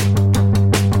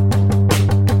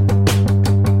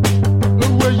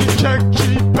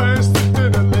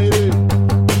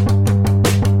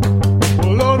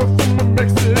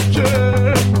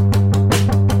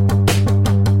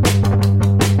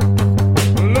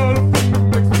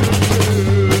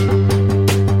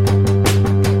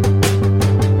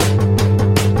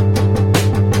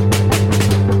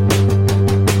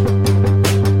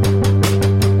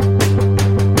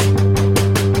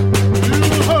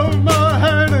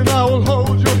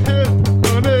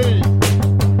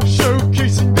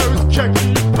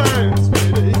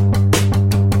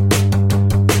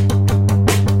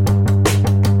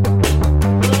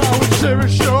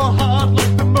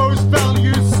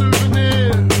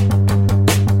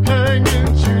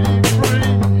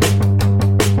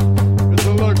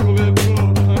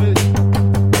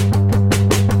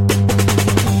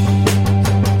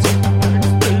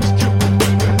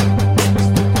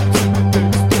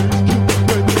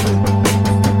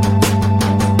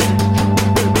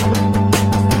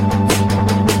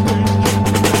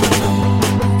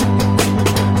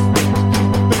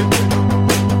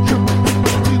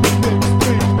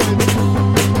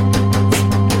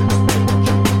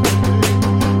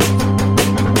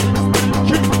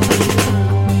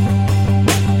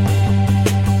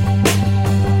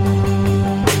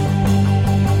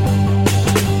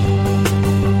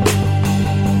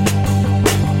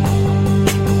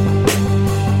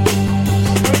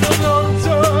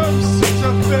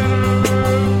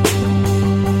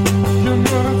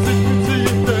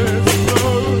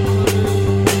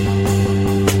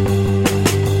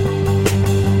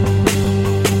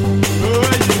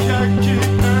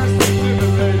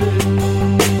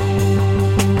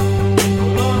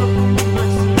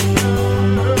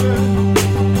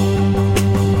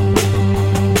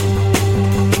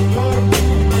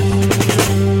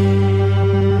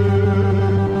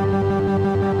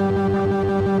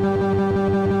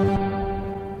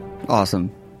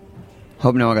 Awesome.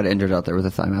 Hope no one got injured out there with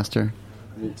a Thighmaster.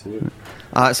 Me too.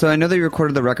 So I know that you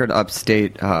recorded the record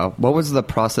upstate. What was the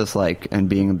process like, and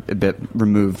being a bit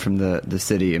removed from the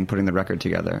city and putting the record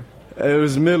together? It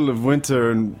was middle of winter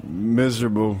and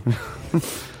miserable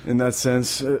in that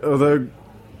sense, although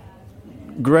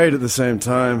great at the same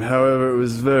time. However, it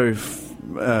was very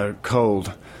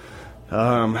cold.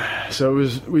 So it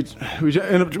was we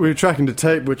were tracking to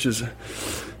tape, which is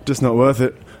just not worth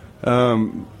it.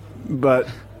 But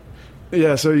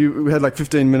yeah, so we had like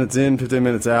 15 minutes in, 15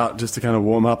 minutes out, just to kind of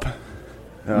warm up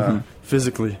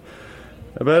physically.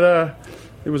 But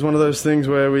it was one of those things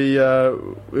where we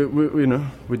dealt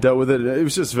with it. It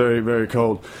was just very, very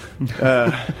cold,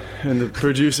 and the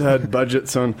producer had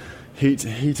budgets on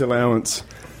heat allowance.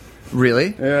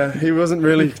 Really? Yeah, he wasn't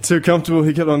really too comfortable.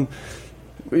 He kept on.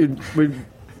 We'd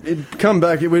come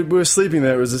back. We were sleeping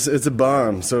there. It's a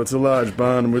barn, so it's a large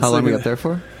barn. And how long were you up there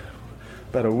for?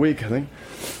 About a week, I think.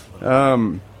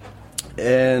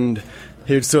 And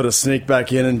he would sort of sneak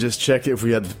back in and just check if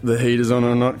we had the heaters on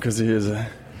or not, because he is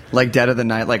like dead of the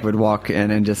night, like would walk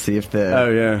in and just see if the... Oh,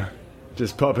 yeah.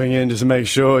 Just popping in just to make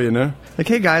sure, you know? Like,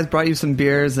 hey, guys, brought you some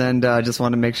beers and just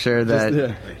want to make sure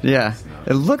that... Yeah.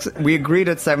 It looks... We agreed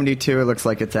at 72. It looks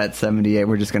like it's at 78.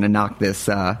 We're just going to knock this...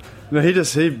 No,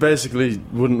 he basically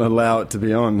wouldn't allow it to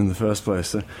be on in the first place.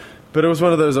 So. But it was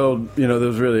one of those old,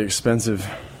 those really expensive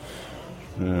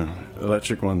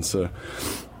electric ones, so...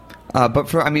 But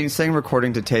saying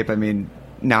recording to tape,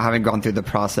 now having gone through the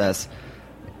process...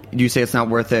 Do you say it's not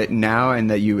worth it now,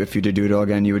 and that if you did do it all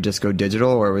again, you would just go digital,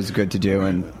 or it was good to do?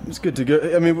 And it's good to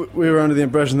go. We were under the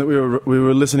impression that we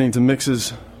were listening to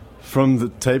mixes from the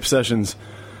tape sessions,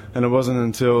 and it wasn't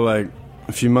until like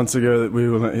a few months ago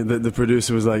that the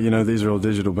producer was like, these are all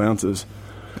digital bouncers.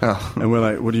 Oh. And we're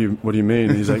like, what do you mean?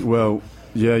 And he's like, well,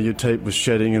 yeah, your tape was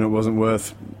shedding and it wasn't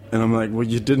worth. And I'm like, well,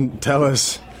 you didn't tell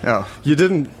us. Oh, you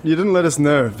didn't let us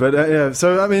know. But yeah,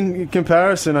 so in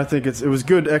comparison, I think it was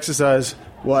good exercise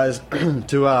wise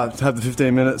to have the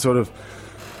 15-minute sort of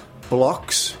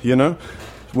blocks,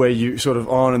 where you sort of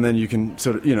on and then you can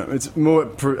sort of, it's more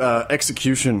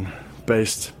execution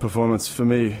based performance for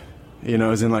me,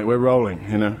 as in like we're rolling,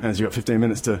 as you got 15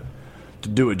 minutes to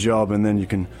do a job and then you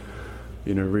can,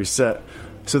 reset.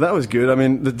 So that was good.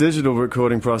 The digital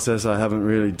recording process I haven't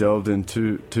really delved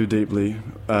into too deeply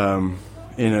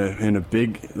in a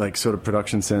big like sort of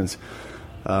production sense.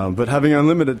 But having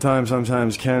unlimited time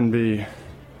sometimes can be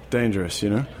dangerous,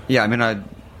 Yeah, I'm a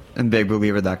big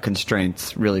believer that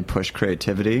constraints really push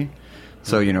creativity.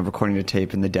 So, recording to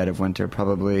tape in the dead of winter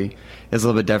probably is a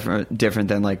little bit different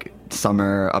than like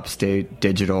summer, upstate,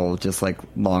 digital, just like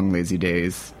long, lazy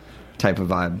days type of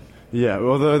vibe. Yeah,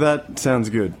 although that sounds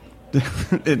good.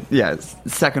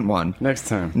 Second one. Next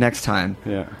time.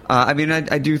 Yeah.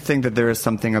 I do think that there is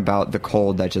something about the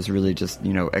cold that just really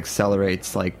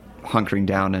accelerates like hunkering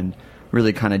down and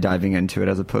really kind of diving into it,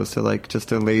 as opposed to like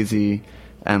just a lazy,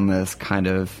 endless kind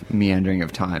of meandering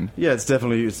of time. Yeah, it's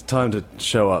time to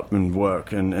show up and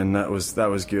work, and that was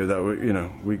good.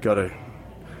 We got a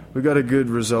good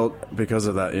result because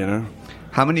of that.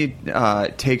 How many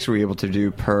takes were you able to do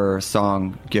per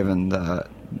song, given the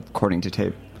recording to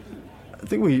tape? I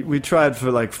think we tried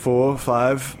for like 4 or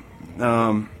 5.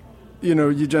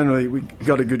 You generally we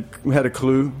had a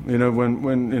clue.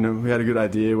 When we had a good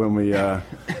idea when we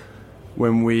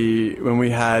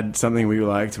had something we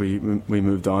liked, we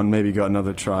moved on. Maybe got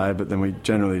another try, but then we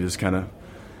generally just kind of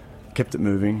kept it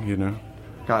moving.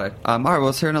 Got it. All right, well,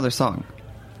 let's hear another song.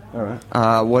 All right.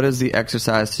 What is the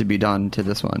exercise to be done to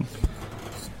this one?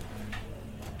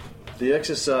 The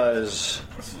exercise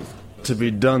to be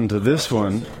done to this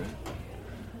one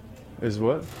is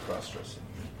what?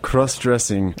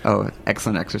 Cross-dressing. Oh,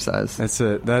 excellent exercise.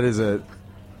 That is a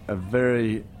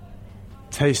very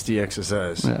tasty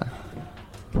exercise. Yeah.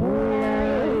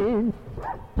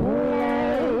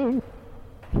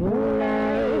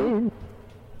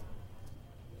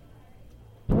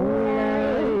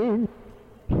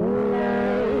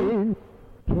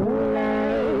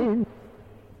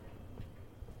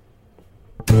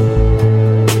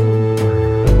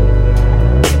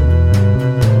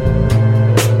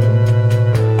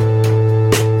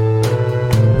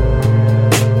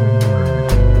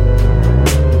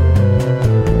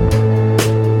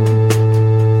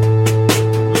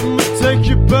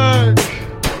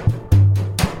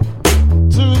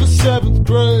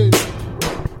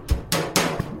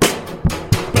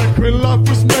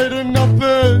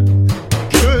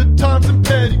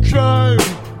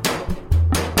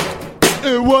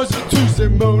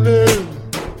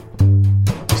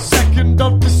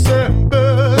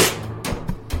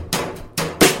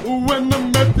 When I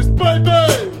met this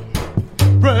baby,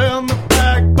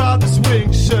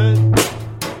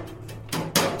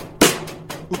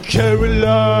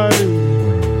 Caroline.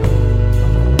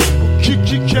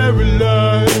 Kick you,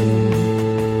 Caroline.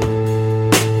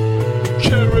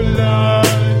 Caroline.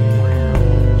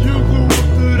 You're the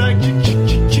one that I kick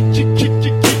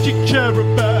care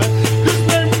about. His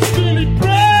name was Billy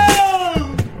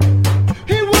Brown.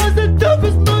 He was the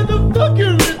toughest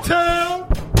motherfucker in town.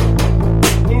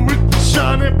 With the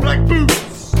shiny black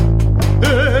boots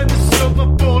and the silver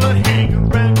bullet hanging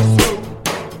around his throat.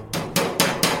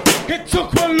 He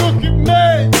took one look at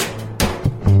me,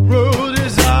 rolled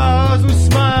his eyes and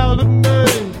smiled at me.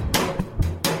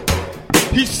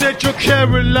 He said, "You're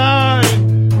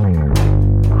Caroline.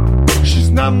 She's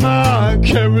not my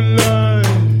Caroline."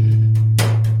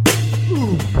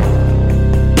 Ooh.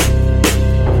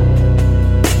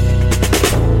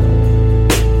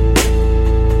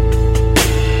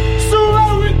 So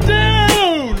I went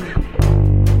down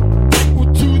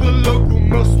to the local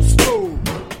muscle store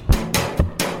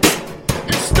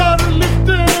and started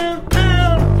lifting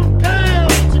pound for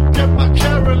pound to get my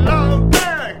Caroline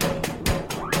back.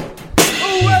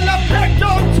 Oh, well, I packed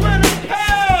on 20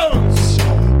 pounds,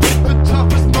 the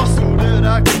toughest muscle that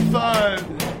I could find.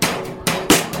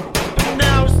 And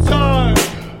now it's time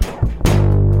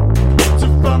to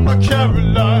find my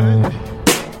Caroline.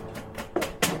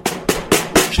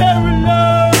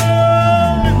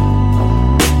 Caroline,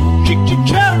 kick your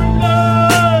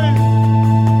Caroline.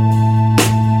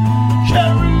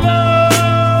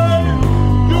 Caroline,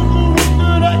 you're the one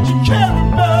that I can care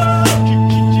about.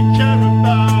 Kick your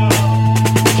Caroline.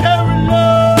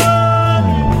 Caroline,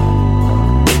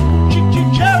 kick your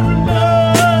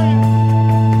Caroline.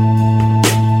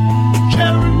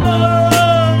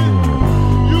 Caroline,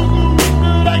 you're the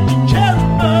one that I can care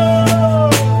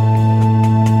about.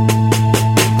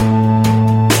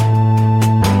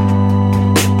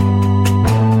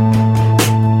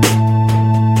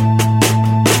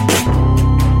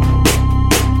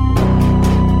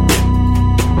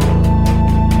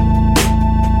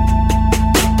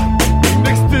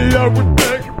 Next day I went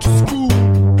back to school,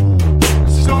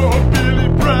 saw Billy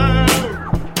Brown.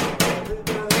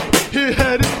 He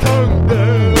had his tongue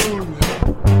down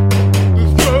the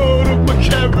throat of my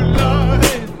Caroline.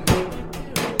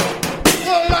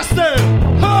 Well, I said,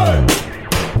 "Hey,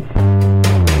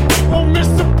 oh,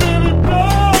 Mr. Billy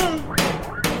Brown,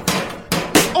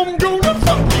 I'm gonna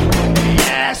fuck you in the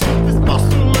ass with this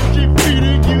muscle and keep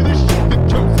feeding you the shit that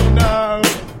comes out."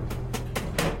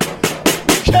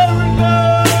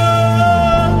 Caroline,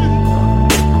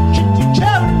 kick your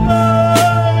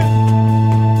Caroline.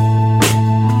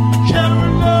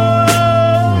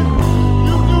 Caroline,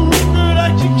 you're the one that I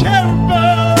can care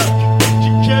about. Kick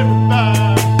your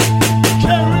Caroline.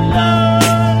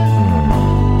 Caroline,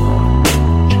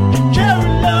 kick your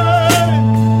Caroline.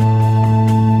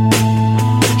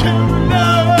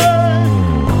 Caroline,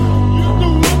 you're the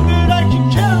one that I can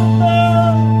care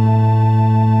about.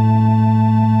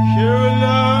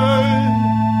 Caroline,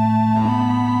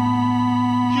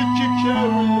 kick your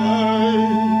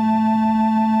Caroline.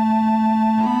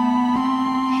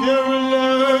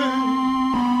 Caroline,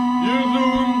 you're the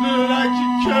one that I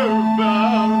can care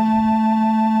about.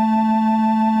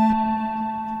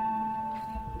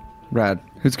 Rad.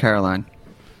 Who's Caroline?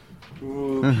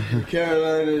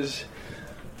 Caroline is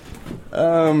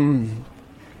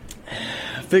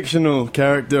fictional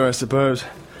character, I suppose.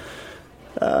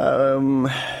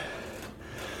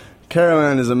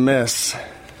 Caroline is a mess.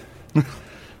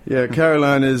 Yeah,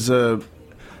 Caroline is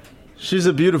she's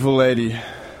a beautiful lady,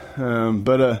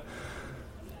 but a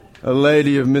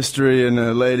lady of mystery and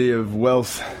a lady of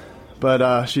wealth.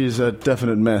 But she's a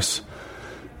definite mess.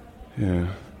 Yeah.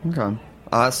 Okay.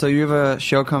 So you have a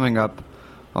show coming up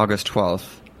August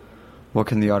 12th. What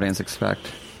can the audience expect?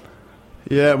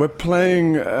 Yeah, we're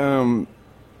playing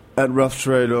at Rough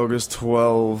Trade August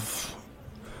 12th.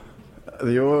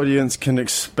 The audience can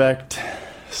expect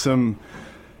some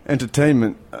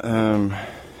entertainment.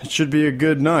 It should be a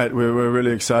good night. We're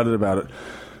really excited about it.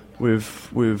 We've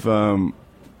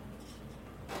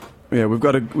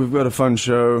got a fun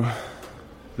show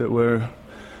that we're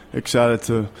excited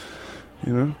to,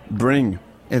 bring.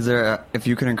 Is there, if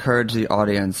you could encourage the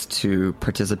audience to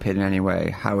participate in any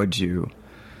way, how would you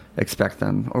expect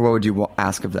them, or what would you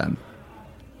ask of them?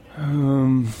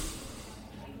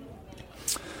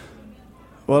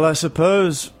 Well, I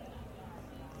suppose.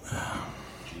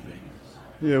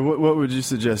 Yeah, what would you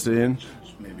suggest, Ian?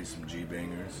 Maybe some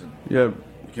G-bangers. And Yeah, you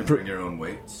can bring your own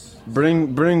weights.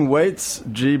 bring weights,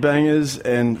 G-bangers,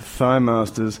 and thigh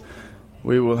masters.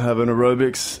 We will have an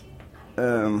aerobics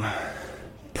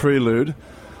prelude,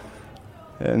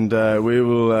 and we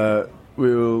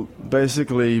will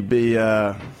basically be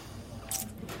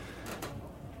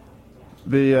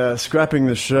be scrapping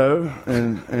the show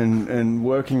and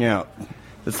working out.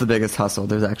 It's the biggest hustle.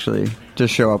 There's actually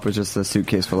just show up with just a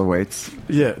suitcase full of weights.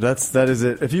 Yeah, that is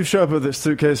it. If you show up with a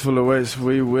suitcase full of weights,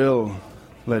 we will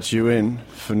let you in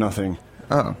for nothing.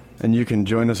 Oh, and you can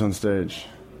join us on stage.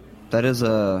 That's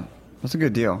a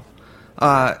good deal. So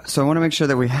I want to make sure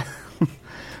that we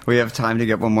have time to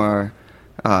get one more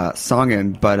song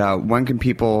in. But when can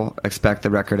people expect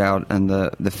the record out and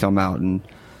the film out, and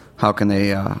how can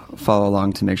they follow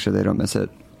along to make sure they don't miss it?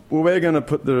 Well, we're going to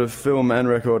put the film and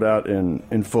record out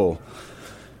in full.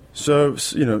 So,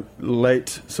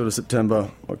 late sort of September,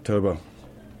 October.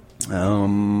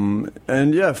 And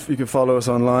yeah, you can follow us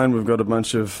online. We've got a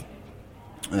bunch of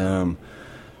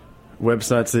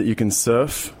websites that you can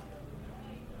surf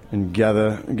and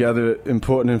gather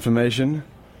important information.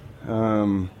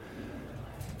 And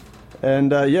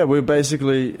we're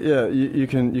basically you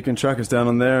can track us down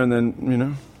on there, and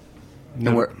then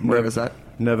where is that?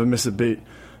 Never miss a beat.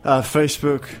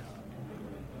 Facebook,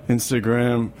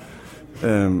 Instagram.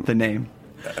 The name.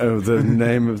 Oh, the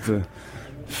name of the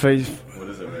face. What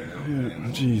is it right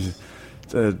now? Jesus.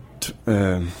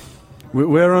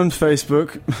 We're on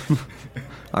Facebook.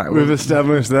 All right, We've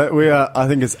established that. We are. I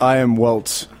think it's I Am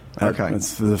WALTZ. Okay.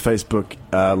 It's the Facebook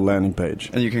landing page.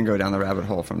 And you can go down the rabbit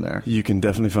hole from there. You can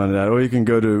definitely find it out. Or you can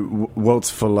go to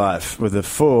WALTZ for Life with a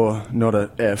 4, not a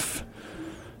F.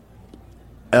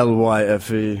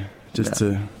 LYFE, just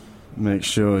to make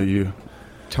sure you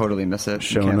totally miss it. You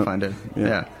showing can't up. find it.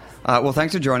 Yeah. Well,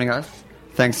 thanks for joining us.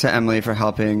 Thanks to Emily for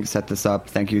helping set this up.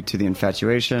 Thank you to the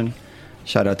Infatuation.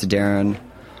 Shout out to Darren,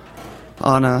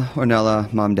 Anna,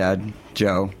 Ornella, Mom, Dad,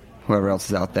 Joe, whoever else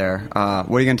is out there.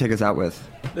 What are you going to take us out with?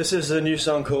 This is a new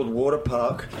song called Water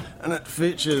Park, and it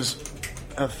features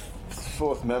a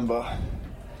fourth member,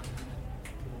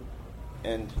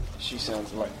 and she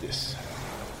sounds like this.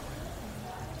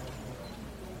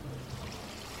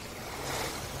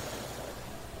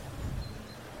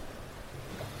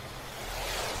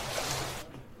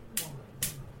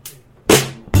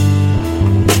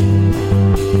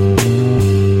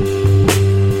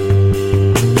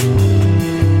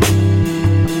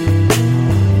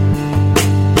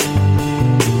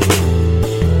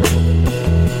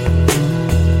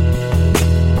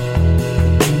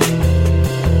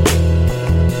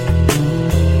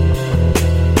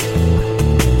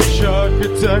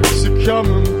 Attacks are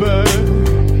coming back.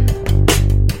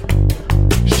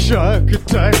 Shark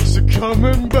attacks are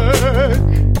coming back.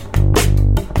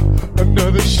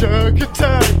 Another shark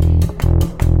attack.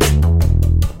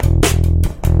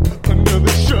 Another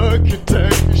shark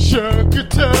attack. Shark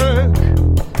attack.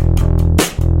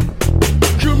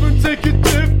 Come and take a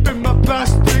dip in my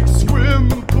plastic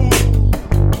swimming pool.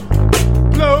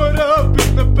 Blow it up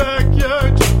in the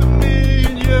backyard, just me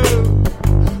and you.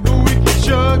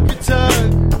 Shark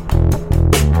attack.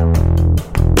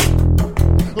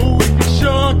 Oh, we can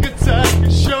shark attack,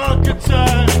 a shark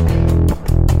attack.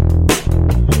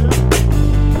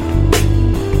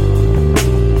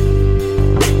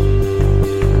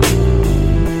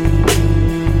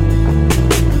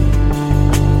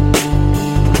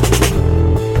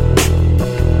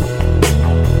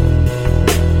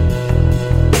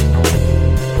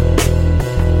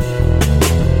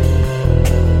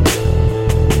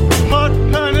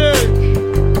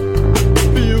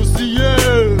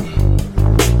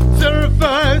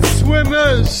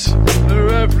 They're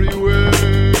everywhere.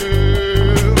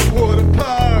 Water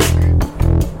park.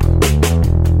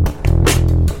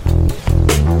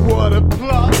 Water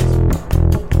plot.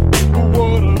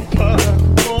 Water park.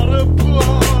 Water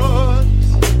plot.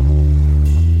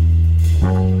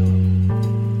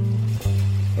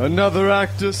 Another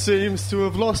actor seems to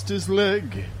have lost his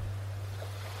leg,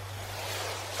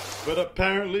 but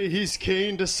apparently he's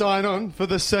keen to sign on for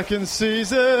the second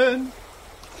season.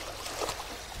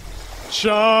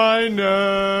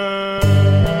 China.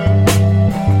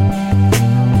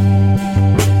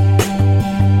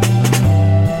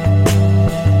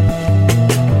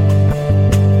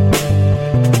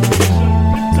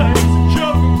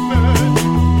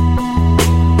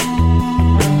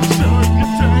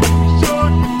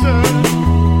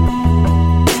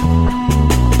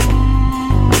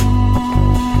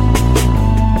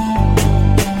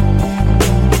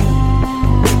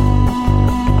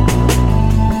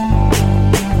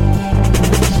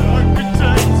 Shark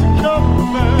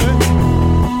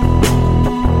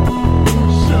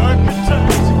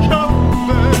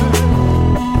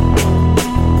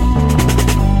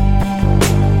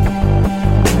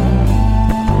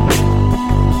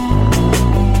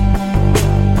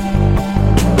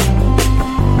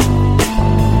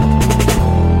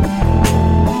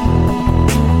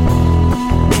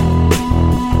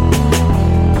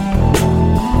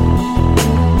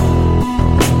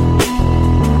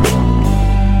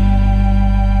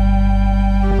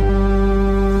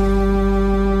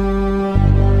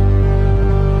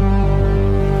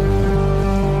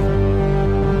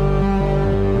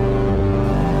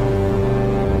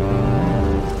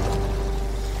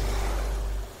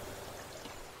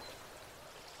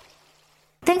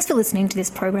Thanks for listening to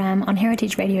this program on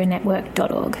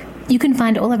heritageradionetwork.org. You can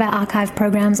find all of our archive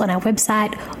programs on our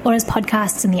website or as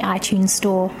podcasts in the iTunes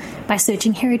store by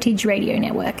searching Heritage Radio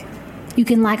Network. You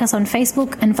can like us on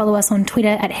Facebook and follow us on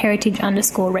Twitter at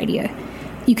heritage_radio.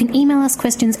 You can email us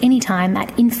questions anytime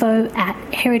at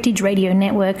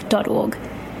info@heritageradionetwork.org.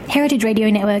 Heritage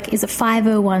Radio Network is a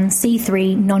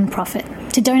 501c3 non-profit.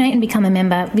 To donate and become a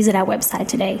member, visit our website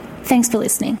today. Thanks for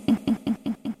listening.